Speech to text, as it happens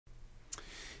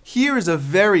Here is a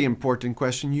very important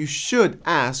question you should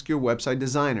ask your website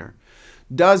designer.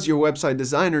 Does your website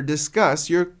designer discuss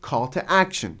your call to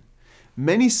action?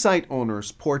 Many site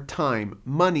owners pour time,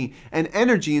 money, and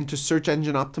energy into search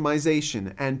engine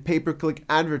optimization and pay-per-click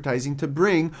advertising to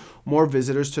bring more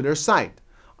visitors to their site.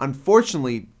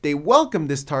 Unfortunately, they welcome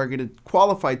this targeted,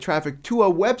 qualified traffic to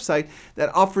a website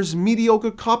that offers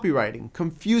mediocre copywriting,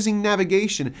 confusing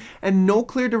navigation, and no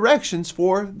clear directions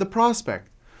for the prospect.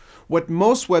 What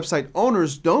most website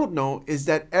owners don't know is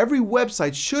that every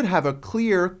website should have a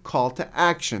clear call to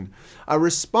action, a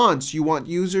response you want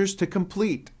users to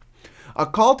complete. A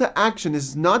call to action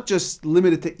is not just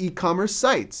limited to e-commerce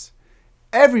sites.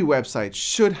 Every website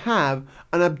should have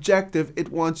an objective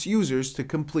it wants users to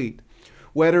complete,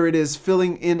 whether it is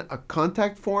filling in a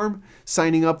contact form,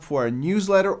 signing up for a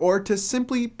newsletter, or to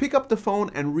simply pick up the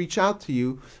phone and reach out to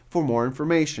you for more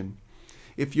information.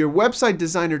 If your website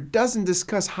designer doesn't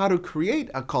discuss how to create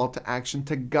a call to action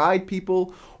to guide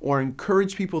people or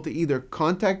encourage people to either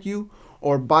contact you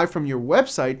or buy from your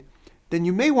website, then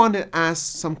you may want to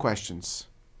ask some questions.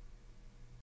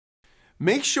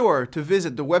 Make sure to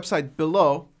visit the website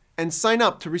below and sign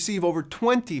up to receive over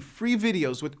 20 free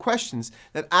videos with questions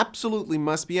that absolutely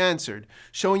must be answered,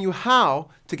 showing you how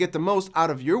to get the most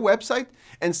out of your website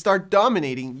and start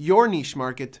dominating your niche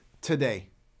market today.